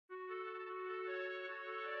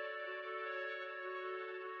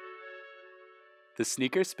The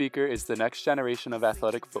Sneaker Speaker is the next generation of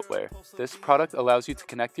athletic footwear. This product allows you to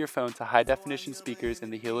connect your phone to high-definition speakers in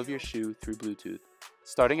the heel of your shoe through Bluetooth.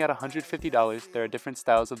 Starting at $150, there are different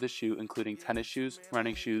styles of the shoe including tennis shoes,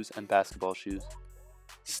 running shoes, and basketball shoes.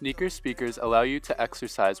 Sneaker speakers allow you to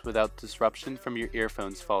exercise without disruption from your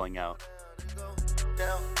earphones falling out.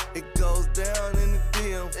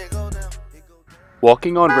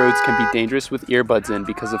 Walking on roads can be dangerous with earbuds in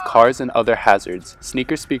because of cars and other hazards.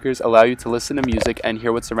 Sneaker speakers allow you to listen to music and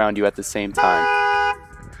hear what's around you at the same time.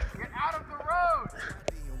 Get out of the road!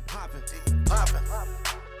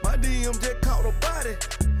 My DM just caught a body.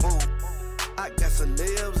 I got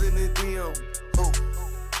celebs in the DM.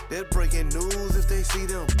 They're breaking news if they see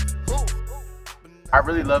them. I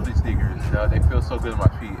really love these sneakers. You know, they feel so good on my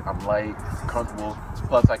feet. I'm light, comfortable.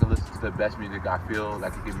 Plus, I can listen to the best music I feel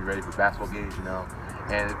that can get me ready for basketball games. You know,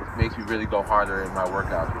 and it makes me really go harder in my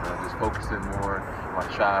workouts. You know, just focusing more on my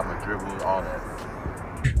shot, my dribble, all that.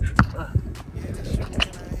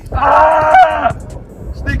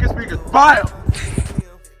 Sneaker speakers, buy 'em!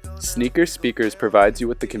 Sneaker speakers provides you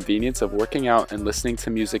with the convenience of working out and listening to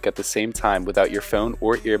music at the same time without your phone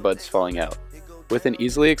or earbuds falling out. With an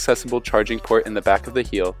easily accessible charging port in the back of the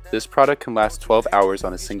heel, this product can last 12 hours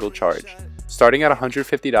on a single charge. Starting at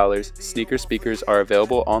 $150, Sneaker speakers are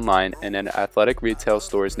available online and in athletic retail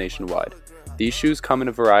stores nationwide. These shoes come in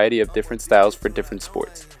a variety of different styles for different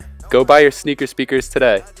sports. Go buy your Sneaker speakers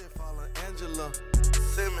today!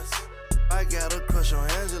 I got a crush on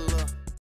Angela.